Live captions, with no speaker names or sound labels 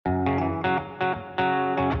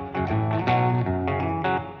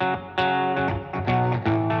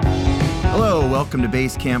welcome to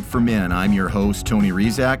Base Camp for Men. I'm your host, Tony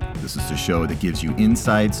Rizak. This is the show that gives you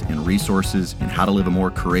insights and resources in how to live a more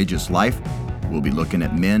courageous life. We'll be looking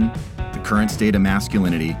at men, the current state of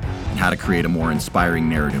masculinity, and how to create a more inspiring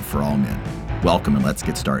narrative for all men. Welcome, and let's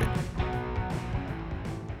get started.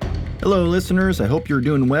 Hello, listeners. I hope you're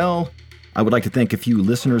doing well. I would like to thank a few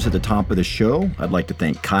listeners at the top of the show. I'd like to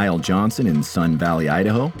thank Kyle Johnson in Sun Valley,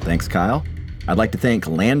 Idaho. Thanks, Kyle. I'd like to thank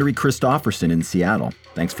Landry Christofferson in Seattle.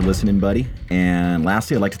 Thanks for listening, buddy. And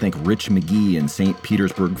lastly, I'd like to thank Rich McGee in St.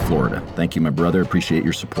 Petersburg, Florida. Thank you, my brother. Appreciate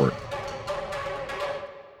your support.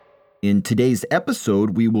 In today's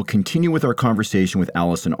episode, we will continue with our conversation with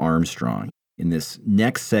Allison Armstrong. In this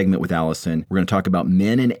next segment with Allison, we're going to talk about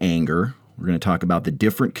men and anger. We're going to talk about the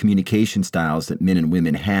different communication styles that men and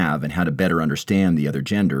women have and how to better understand the other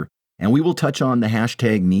gender. And we will touch on the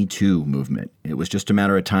hashtag #MeToo movement. It was just a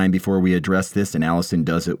matter of time before we address this, and Allison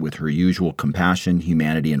does it with her usual compassion,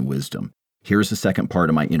 humanity, and wisdom. Here's the second part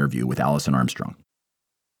of my interview with Allison Armstrong.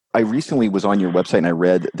 I recently was on your website and I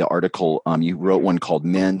read the article. You wrote one called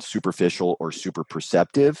Men, Superficial or Super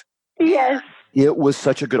Perceptive. Yes. It was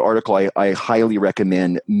such a good article. I highly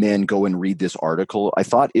recommend men go and read this article. I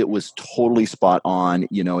thought it was totally spot on.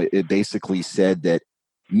 You know, it basically said that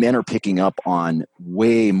men are picking up on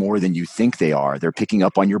way more than you think they are. They're picking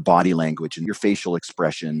up on your body language and your facial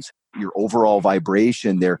expressions, your overall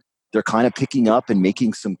vibration. They're kind of picking up and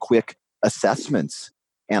making some quick assessments.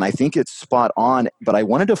 And I think it's spot on. But I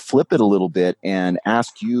wanted to flip it a little bit and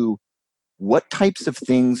ask you, what types of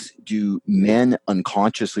things do men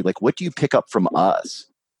unconsciously, like what do you pick up from us?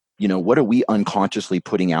 You know, what are we unconsciously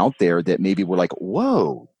putting out there that maybe we're like,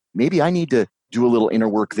 whoa, maybe I need to do a little inner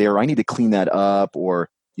work there. I need to clean that up. Or,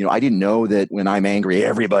 you know, I didn't know that when I'm angry,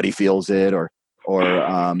 everybody feels it. Or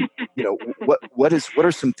you know, what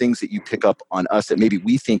are some things that you pick up on us that maybe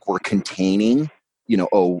we think we're containing? You know,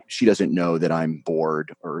 oh, she doesn't know that I'm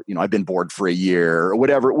bored, or, you know, I've been bored for a year, or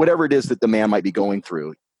whatever it is that the man might be going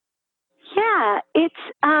through. Yeah, it's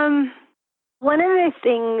one of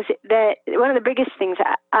the biggest things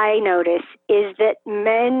I notice is that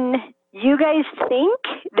men, you guys think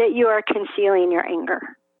that you are concealing your anger.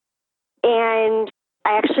 And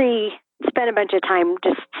I actually spent a bunch of time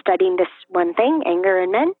just studying this one thing, anger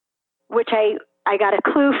in men, which I got a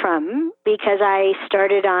clue from because I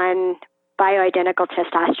started on bioidentical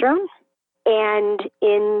testosterone. And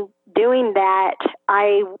in doing that,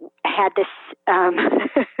 I had this,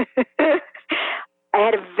 I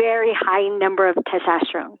had a very high number of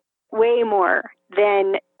testosterone, way more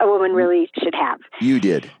than a woman really should have. You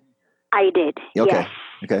did? I did. Okay. Yes.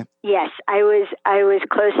 Okay. Yes, I was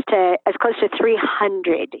close to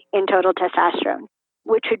 300 in total testosterone,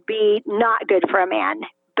 which would be not good for a man,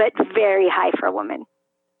 but very high for a woman.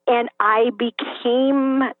 And I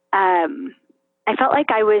became, I felt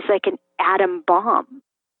like I was like an atom bomb.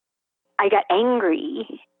 I got angry,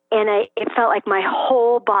 and it felt like my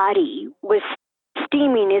whole body was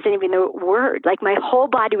steaming, isn't even the word. Like my whole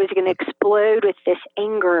body was going to explode with this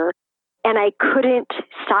anger, and I couldn't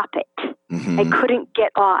stop it. Mm-hmm. I couldn't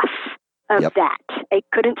get off of that. I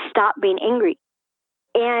couldn't stop being angry.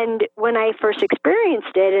 And when I first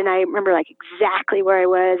experienced it, and I remember like exactly where I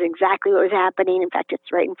was, exactly what was happening. In fact,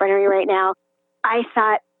 it's right in front of me right now. I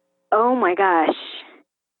thought, oh my gosh,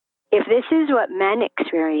 if this is what men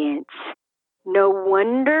experience, no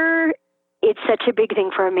wonder it's such a big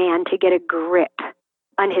thing for a man to get a grip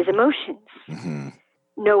on his emotions. Mm-hmm.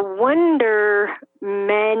 No wonder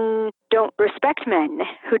men don't respect men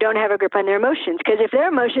who don't have a grip on their emotions. Because if their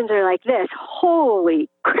emotions are like this, holy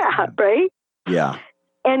crap, right? Yeah.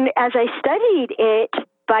 And as I studied it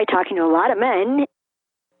by talking to a lot of men,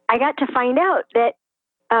 I got to find out that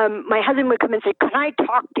my husband would come and say, "Can I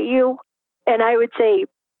talk to you?" And I would say,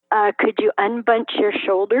 "Could you unbunch your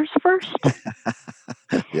shoulders first?"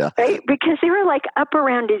 Yeah. Right? Because they were like up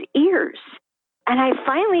around his ears. And I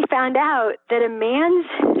finally found out that a man's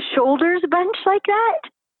shoulders bunch like that,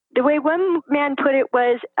 the way one man put it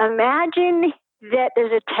was, imagine that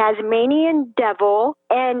there's a Tasmanian devil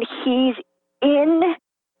and he's in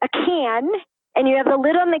a can and you have the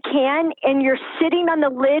lid on the can and you're sitting on the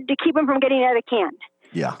lid to keep him from getting out of the can.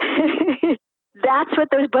 Yeah. That's what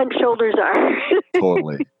those bunched shoulders are.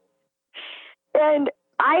 Totally. And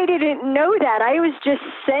I didn't know that. I was just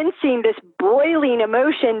sensing this boiling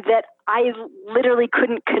emotion that I literally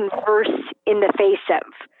couldn't converse in the face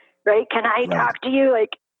of, right? Can I talk to you?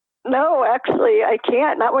 Like, no, actually, I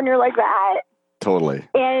can't. Not when you're like that. Totally.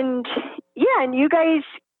 And yeah, and you guys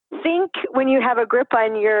think when you have a grip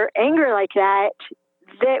on your anger like that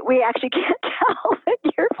we actually can't tell that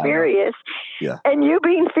you're furious. Yeah. And you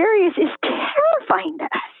being furious is terrifying to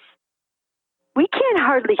us. We can't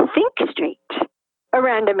hardly think straight.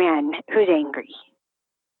 around a man who's angry.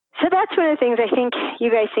 So that's one of the things I think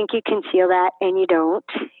you guys think you conceal that and you don't.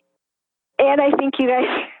 And I think you guys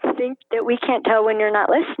think that we can't tell when you're not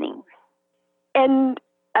listening. And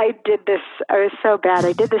I did this. I was so bad.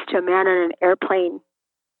 I did this to a man on an airplane.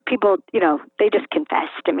 People, they just confess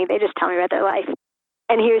to me. They just tell me about their life.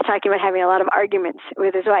 And he was talking about having a lot of arguments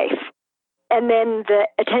with his wife. And then the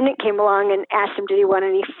attendant came along and asked him, did he want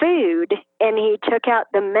any food? And he took out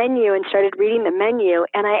the menu and started reading the menu.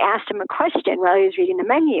 And I asked him a question while he was reading the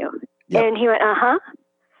menu. Yep. And he went, uh-huh.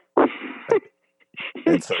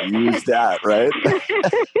 And so you used that, right?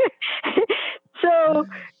 So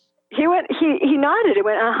he nodded and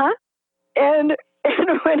went, uh-huh. And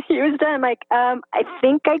when he was done, I'm like, I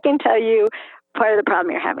think I can tell you part of the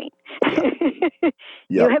problem you're having. Yep.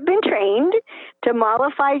 You have been trained to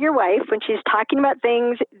mollify your wife when she's talking about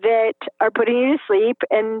things that are putting you to sleep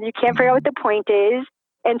and you can't figure out what the point is.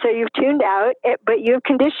 And so you've tuned out, but you've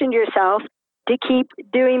conditioned yourself to keep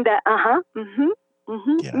doing the uh-huh, mm-hmm,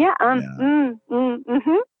 mm-hmm,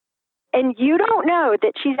 mm-hmm. And you don't know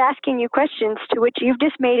that she's asking you questions to which you've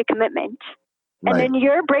just made a commitment. And then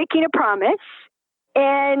you're breaking a promise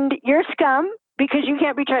and you're scum because you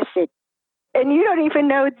can't be trusted. And you don't even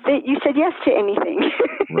know that you said yes to anything.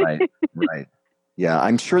 Right. Yeah,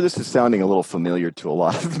 I'm sure this is sounding a little familiar to a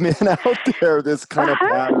lot of men out there, this kind of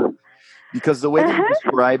pattern. Because the way that you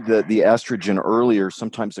described the estrogen earlier,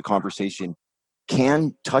 sometimes the conversation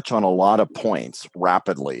can touch on a lot of points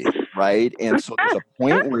rapidly, right? And so there's a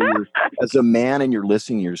point where you're, as a man and you're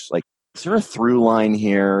listening, you're just like, is there a through line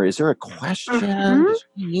here? Is there a question? Does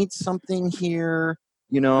she need something here?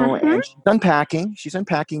 And she's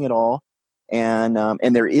unpacking it all. And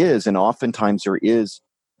there is, and oftentimes there is,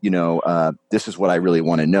 this is what I really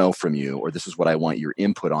want to know from you, or this is what I want your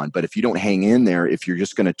input on. But if you don't hang in there, if you're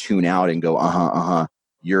just going to tune out and go,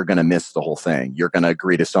 you're going to miss the whole thing. You're going to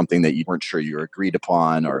agree to something that you weren't sure you agreed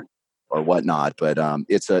upon or whatnot. But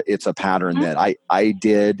it's a pattern that I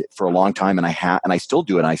did for a long time, and I still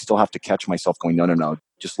do it. And I still have to catch myself going, no,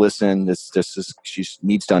 just listen. This is, she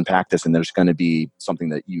needs to unpack this, and there's going to be something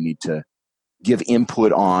that you need to give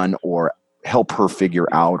input on or help her figure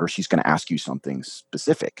out, or she's going to ask you something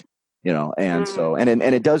specific, and so, and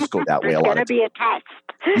it does go that way a lot. There's going to be a test.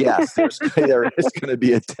 Yes, there is going to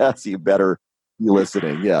be a test. You better be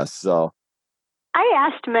listening. Yes. So I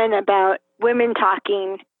asked men about women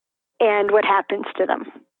talking and what happens to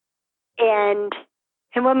them. And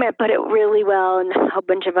one man put it really well, and a whole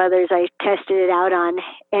bunch of others I tested it out on.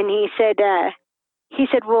 And he said,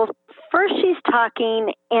 well, first she's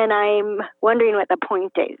talking and I'm wondering what the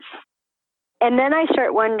point is. And then I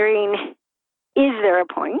start wondering, is there a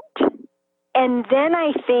point? And then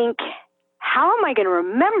I think, how am I going to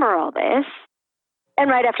remember all this?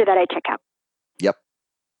 And right after that, I check out. Yep.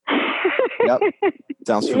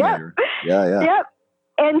 Sounds familiar. Yep. Yeah. Yep.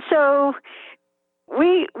 And so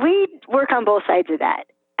we work on both sides of that.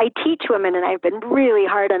 I teach women, and I've been really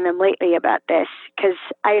hard on them lately about this because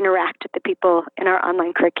I interact with the people in our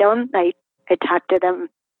online curriculum. I talk to them,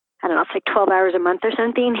 I don't know, it's like 12 hours a month or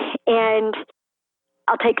something. And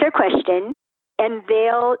I'll take their question and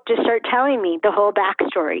they'll just start telling me the whole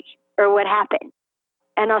backstory or what happened.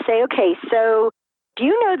 And I'll say, okay, so do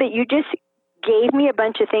you know that you just gave me a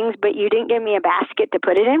bunch of things, but you didn't give me a basket to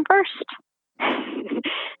put it in first?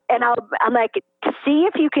 And I'm like, see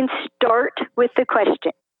if you can start with the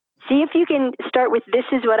question. See if you can start with, this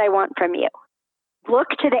is what I want from you. Look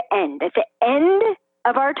to the end. At the end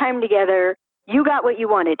of our time together, you got what you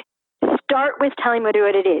wanted. Start with telling me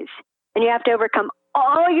what it is. And you have to overcome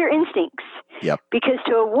all your instincts. Yep. Because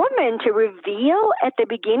to a woman, to reveal at the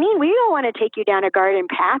beginning, we don't want to take you down a garden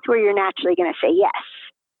path where you're naturally going to say yes.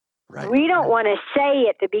 Right. We don't want to say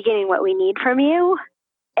at the beginning what we need from you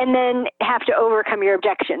and then have to overcome your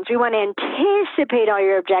objections. We want to anticipate all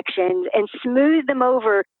your objections and smooth them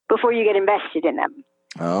over before you get invested in them.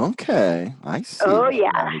 Okay. I see. Oh,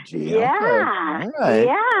 yeah. Strategy. Yeah. Okay. All right.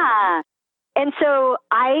 Yeah. And so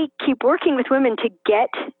I keep working with women to get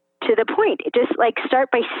to the point. Just like start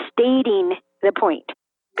by stating the point.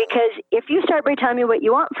 Because if you start by telling me what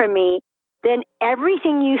you want from me, then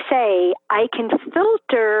everything you say, I can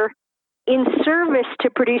filter in service to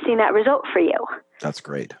producing that result for you. That's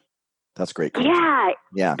great. That's great. Coaching.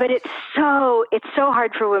 Yeah. But it's so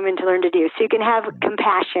hard for women to learn to do. So you can have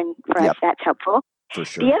compassion for us. That's helpful. For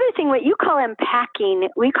sure. The other thing, what you call unpacking,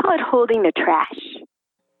 we call it holding the trash.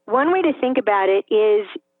 One way to think about it is,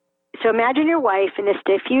 so imagine your wife in this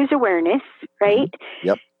diffuse awareness, right? Mm-hmm.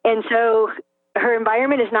 Yep. And so her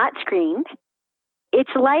environment is not screened.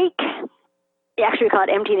 It's like, actually we call it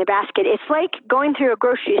emptying a basket. It's like going through a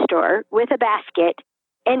grocery store with a basket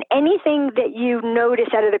And anything that you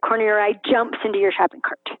notice out of the corner of your eye jumps into your shopping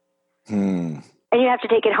cart. And you have to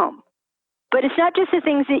take it home. But it's not just the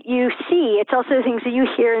things that you see, it's also the things that you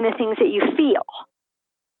hear and the things that you feel.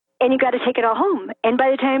 And you got to take it all home. And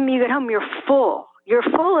by the time you get home, you're full. You're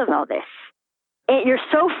full of all this. And you're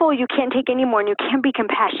so full you can't take any more, and you can't be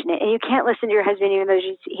compassionate, and you can't listen to your husband even though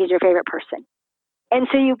he's your favorite person. And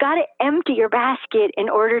so you've got to empty your basket in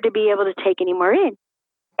order to be able to take any more in.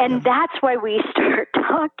 And that's why we start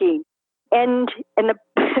talking. And the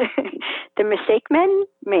the mistake men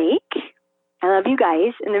make, I love you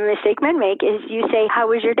guys, and the mistake men make is you say, how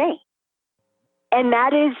was your day? And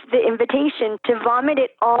that is the invitation to vomit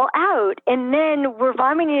it all out. And then we're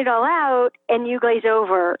vomiting it all out, and you glaze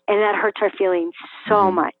over, and that hurts our feelings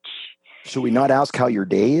so much. Should we not ask how your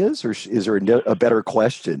day is, or is there a better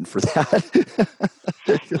question for that?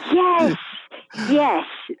 Yes,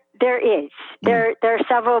 there is. There are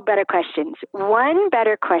several better questions. One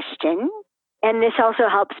better question, and this also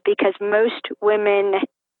helps because most women,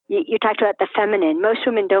 you talked about the feminine, most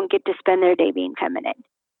women don't get to spend their day being feminine.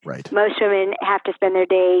 Right. Most women have to spend their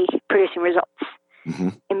day producing results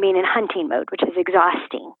and being in hunting mode, which is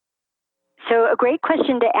exhausting. So a great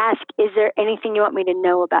question to ask, is there anything you want me to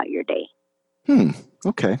know about your day?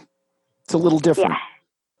 Okay. It's a little different.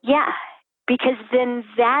 Yeah. Because then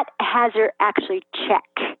that has her actually check.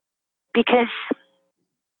 Because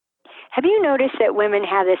have you noticed that women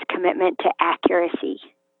have this commitment to accuracy?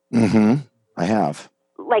 I have.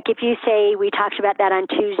 Like if you say, we talked about that on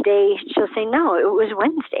Tuesday, she'll say, no, it was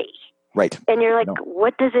Wednesday. Right. And you're like,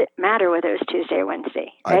 what does it matter whether it was Tuesday or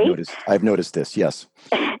Wednesday? Right? I've noticed this, yes.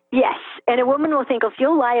 Yes. And a woman will think, if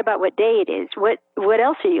you'll lie about what day it is, what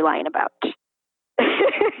else are you lying about?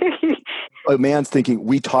 A man's thinking,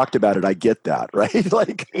 we talked about it, I get that, right?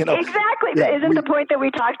 Like, Exactly. Isn't the point that we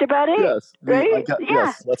talked about it? Yes. Right?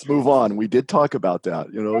 Yes, let's move on. We did talk about that,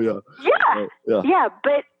 Yeah,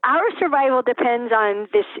 but our survival depends on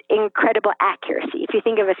this incredible accuracy. If you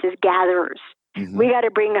think of us as gatherers, we got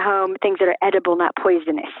to bring home things that are edible, not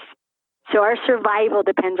poisonous. So our survival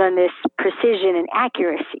depends on this precision and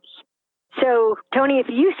accuracy. So, Tony, if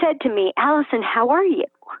you said to me, Allison, how are you?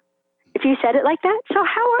 If you said it like that, so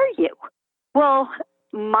how are you? Well,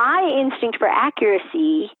 my instinct for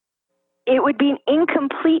accuracy, it would be an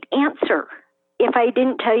incomplete answer if I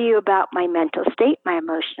didn't tell you about my mental state, my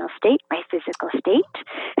emotional state, my physical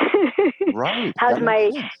state. Right.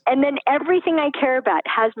 And then everything I care about.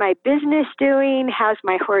 How's my business doing? How's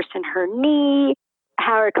my horse and her knee?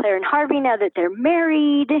 How are Claire and Harvey now that they're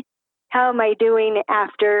married? How am I doing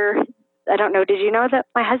after, I don't know, did you know that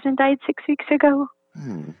my husband died 6 weeks ago?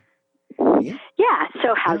 Yeah.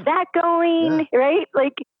 So how's that going? Yeah. Right?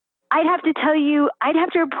 Like, I'd have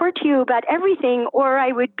to report to you about everything, or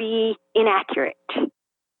I would be inaccurate.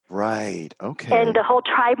 Right. Okay. And the whole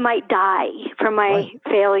tribe might die from my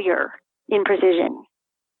failure in precision.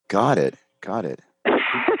 Got it.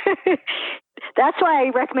 That's why I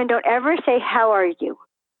recommend don't ever say, how are you?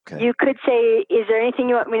 Okay. You could say, is there anything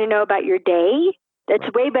you want me to know about your day? That's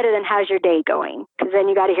way better than how's your day going? Because then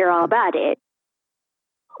you got to hear all about it.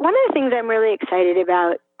 One of the things I'm really excited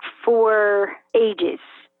about for ages,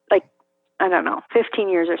 like, I don't know, 15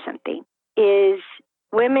 years or something, is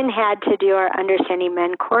women had to do our Understanding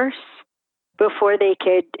Men course before they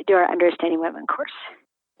could do our Understanding Women course.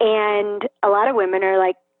 And a lot of women are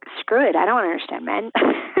like, screw it, I don't want to understand men.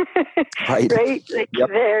 Right? Like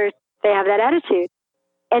they have that attitude.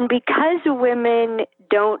 And because women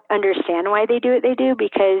don't understand why they do what they do,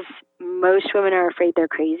 because most women are afraid they're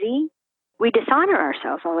crazy, we dishonor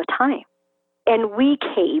ourselves all the time. And we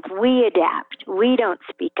cave, we adapt, we don't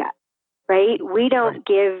speak up, right? We don't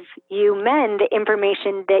give you men the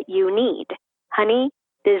information that you need. Honey,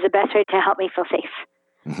 this is the best way to help me feel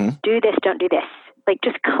safe. Do this, don't do this. Like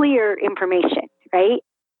just clear information, right?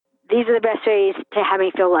 These are the best ways to have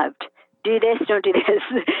me feel loved. Do this, don't do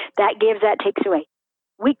this. That gives, that takes away.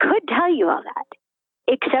 We could tell you all that,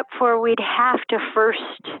 except for we'd have to first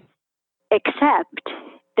accept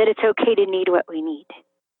that it's okay to need what we need.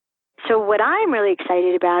 So what I'm really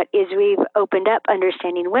excited about is we've opened up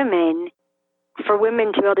Understanding Women for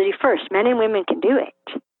women to be able to do first. Men and women can do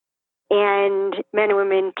it. And men and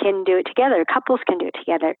women can do it together. Couples can do it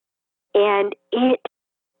together. And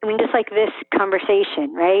just like this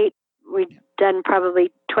conversation, right? We've done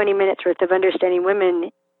probably 20 minutes worth of Understanding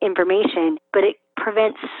Women information, but it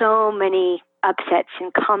prevents so many upsets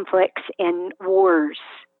and conflicts and wars.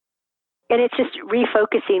 And it's just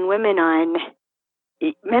refocusing women on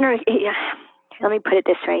men are, let me put it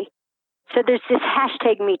this way. So there's this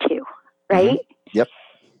hashtag Me Too, right? Yep.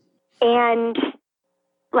 And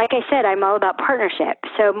like I said, I'm all about partnership.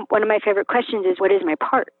 So one of my favorite questions is, what is my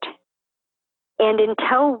part? And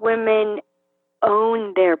until women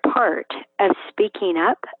own their part of speaking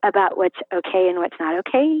up about what's okay and what's not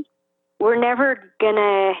okay, we're never going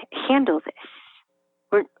to handle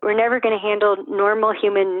this. We're never going to handle normal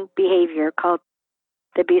human behavior called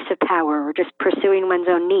the abuse of power or just pursuing one's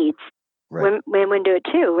own needs. Right. Women do it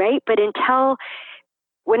too, right? But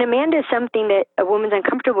when a man does something that a woman's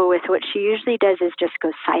uncomfortable with, what she usually does is just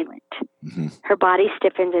go silent. Mm-hmm. Her body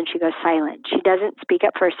stiffens and she goes silent. She doesn't speak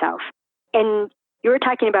up for herself. And you were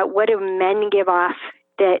talking about, what do men give off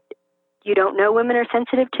that you don't know women are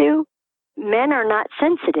sensitive to? Men are not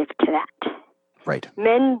sensitive to that. Right.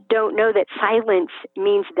 Men don't know that silence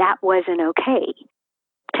means that wasn't okay.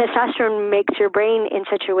 Testosterone makes your brain in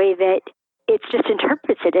such a way that it just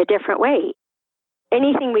interprets it a different way.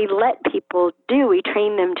 Anything we let people do, we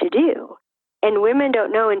train them to do. And women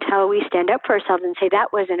don't know until we stand up for ourselves and say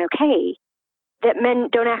that wasn't okay, that men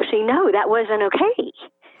don't actually know that wasn't okay.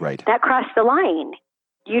 Right. That crossed the line.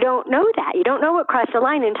 You don't know that. You don't know what crossed the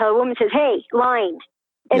line until a woman says, hey, line.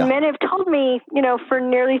 And men have told me, for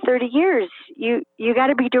nearly 30 years, you got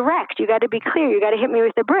to be direct. You got to be clear. You got to hit me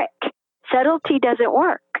with a brick. Subtlety doesn't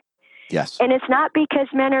work. Yes. And it's not because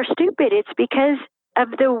men are stupid. It's because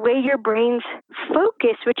of the way your brains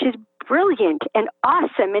focus, which is brilliant and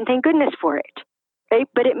awesome, and thank goodness for it. Right?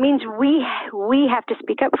 But it means we have to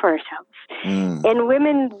speak up for ourselves. Mm. And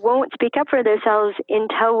women won't speak up for themselves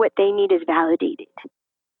until what they need is validated.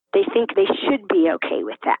 They think they should be okay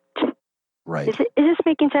with that. Right. Is this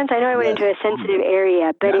making sense? I know I went into a sensitive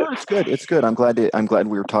area, but it's good. It's good. I'm glad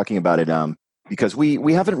we were talking about it. Because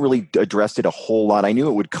we haven't really addressed it a whole lot. I knew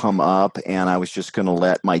it would come up, and I was just going to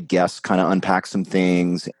let my guests kind of unpack some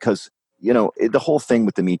things, because the whole thing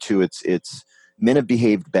with the Me Too, it's men have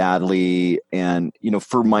behaved badly, and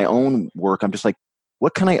for my own work, I'm just like,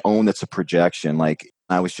 what can I own that's a projection? Like,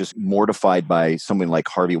 I was just mortified by someone like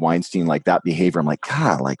Harvey Weinstein, like that behavior. I'm like,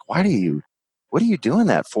 God, like, what are you doing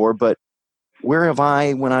that for? But where have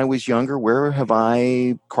I, when I was younger, where have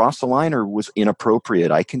I crossed the line or was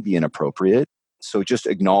inappropriate? I can be inappropriate. So just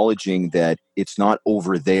acknowledging that it's not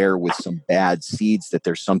over there with some bad seeds, that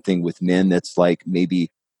there's something with men that's like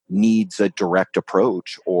maybe needs a direct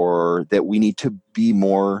approach, or that we need to be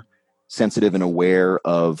more sensitive and aware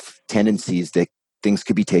of tendencies that things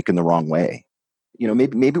could be taken the wrong way.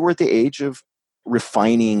 Maybe we're at the age of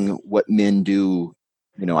refining what men do.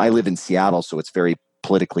 I live in Seattle, so it's very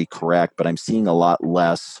politically correct, but I'm seeing a lot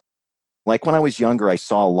less. Like when I was younger, I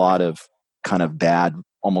saw a lot of kind of bad,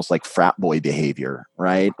 almost like frat boy behavior,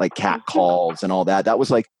 right? Like cat calls and all that. That was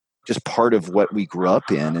like just part of what we grew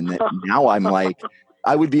up in. And now I'm like,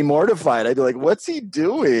 I would be mortified. I'd be like, what's he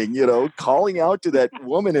doing? Calling out to that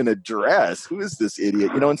woman in a dress. Who is this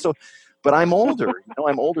idiot? And so, but I'm older,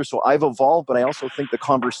 so I've evolved, but I also think the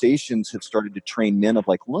conversations have started to train men of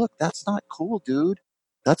like, look, that's not cool, dude.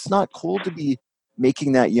 That's not cool to be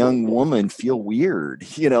making that young woman feel weird,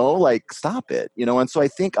 like stop it, and so I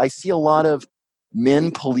think I see a lot of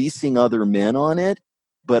men policing other men on it,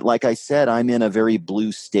 but like I said, I'm in a very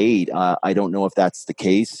blue state. I don't know if that's the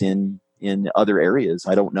case in other areas.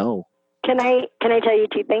 I don't know. Can I tell you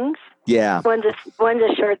two things? Yeah. One's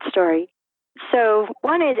a short story. So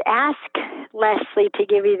one is, ask Leslie to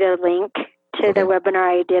give you the link to the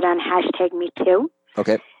webinar I did on #MeToo.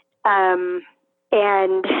 Okay.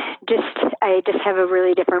 And I just have a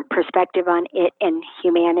really different perspective on it and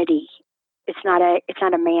humanity. It's not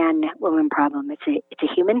a man-woman problem. It's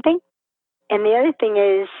a human thing. And the other thing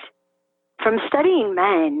is, from studying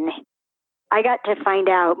men, I got to find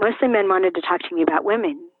out, mostly men wanted to talk to me about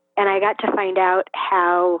women, and I got to find out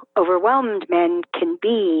how overwhelmed men can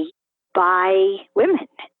be by women.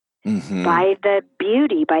 Mm-hmm. By the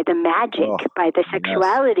beauty, by the magic, by the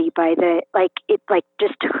sexuality, by the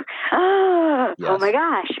oh my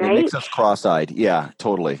gosh, right? It makes us cross-eyed. Yeah,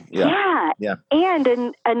 totally. Yeah.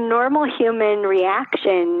 And a normal human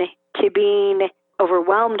reaction to being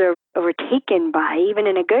overwhelmed or overtaken by, even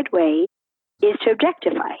in a good way, is to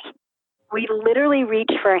objectify. We literally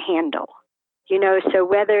reach for a handle. So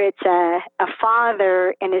whether it's a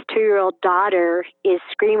father and his 2-year-old daughter is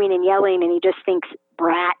screaming and yelling and he just thinks,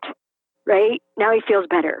 brat, right? Now he feels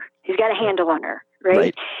better. He's got a handle on her,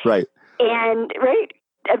 right? Right. And,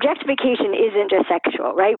 objectification isn't just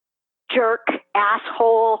sexual, right? Jerk,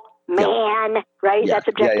 asshole, man, right? Yeah. That's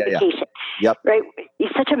objectification. Yep. Right?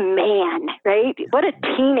 He's such a man, right? What a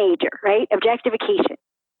teenager, right? Objectification.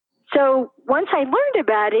 So once I learned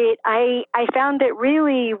about it, I found that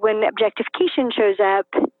really when objectification shows up,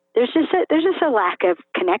 there's just a lack of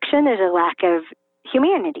connection. There's a lack of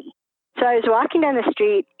humanity. So I was walking down the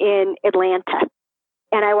street in Atlanta,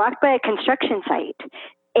 and I walked by a construction site,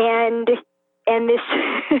 and this,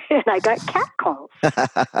 and I got catcalls,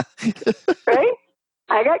 right?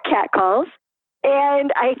 I got catcalls,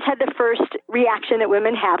 and I had the first reaction that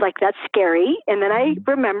women have, like, that's scary. And then I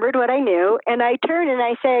remembered what I knew, and I turned and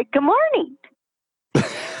I said, good morning.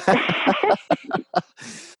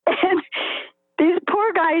 And these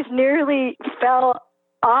poor guys nearly fell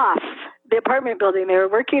off the apartment building they were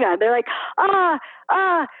working on. They're like,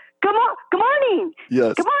 good morning.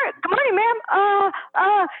 Yes. Good morning, ma'am.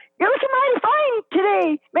 You're looking mighty fine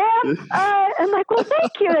today, ma'am. I'm like, well,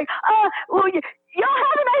 thank you. Like, well, y'all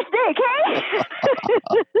have a nice day, okay?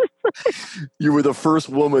 You were the first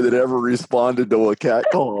woman that ever responded to a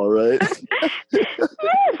catcall, right?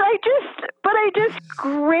 Yes, I just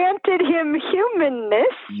granted him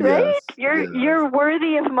humanness, right? You're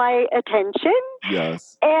worthy of my attention.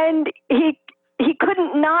 Yes. And he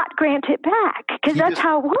couldn't not grant it back, because that's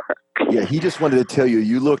how it works. Yeah, he just wanted to tell you,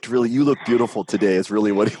 you look beautiful today, is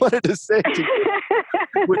really what he wanted to say to you.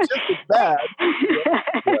 Which isn't bad. Yeah.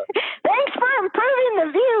 Thanks for improving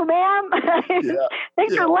the view, ma'am.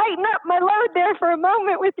 Thanks for lighting up my load there for a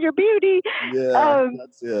moment with your beauty. Yeah,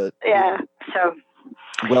 that's it. Yeah, so.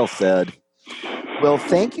 Well said. Well,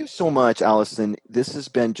 thank you so much, Allison. This has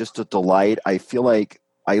been just a delight. I feel like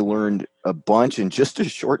I learned a bunch in just a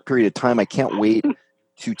short period of time. I can't wait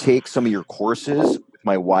to take some of your courses with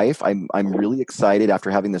my wife. I'm really excited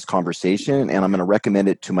after having this conversation, and I'm going to recommend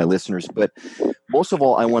it to my listeners. But most of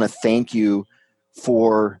all, I want to thank you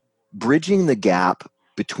for bridging the gap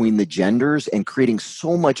between the genders and creating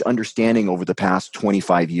so much understanding over the past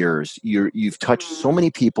 25 years. You've touched so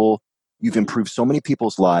many people. You've improved so many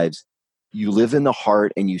people's lives. You live in the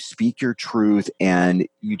heart and you speak your truth, and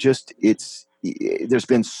there's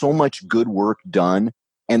been so much good work done,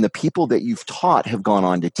 and the people that you've taught have gone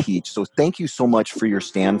on to teach. So thank you so much for your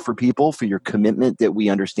stand for people, for your commitment that we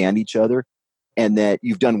understand each other, and that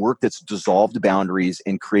you've done work that's dissolved boundaries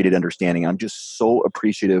and created understanding. I'm just so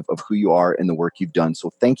appreciative of who you are and the work you've done. So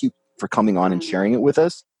thank you for coming on and sharing it with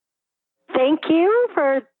us. Thank you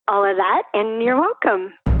for all of that, and you're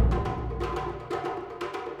welcome.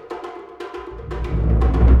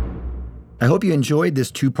 I hope you enjoyed this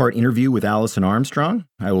two-part interview with Allison Armstrong.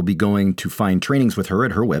 I will be going to find trainings with her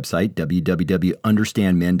at her website,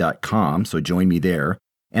 www.understandmen.com, so join me there.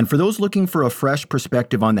 And for those looking for a fresh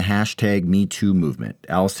perspective on the hashtag #MeToo movement,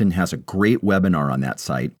 Allison has a great webinar on that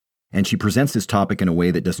site, and she presents this topic in a way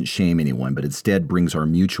that doesn't shame anyone, but instead brings our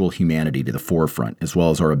mutual humanity to the forefront, as well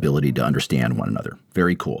as our ability to understand one another.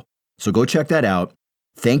 Very cool. So go check that out.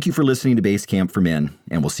 Thank you for listening to Base Camp for Men,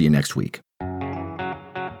 and we'll see you next week.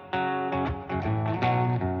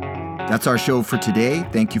 That's our show for today.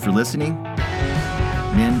 Thank you for listening.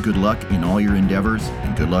 Men, good luck in all your endeavors,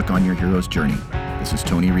 and good luck on your hero's journey. This is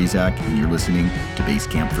Tony Rizak, and you're listening to Base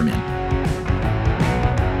Camp for Men.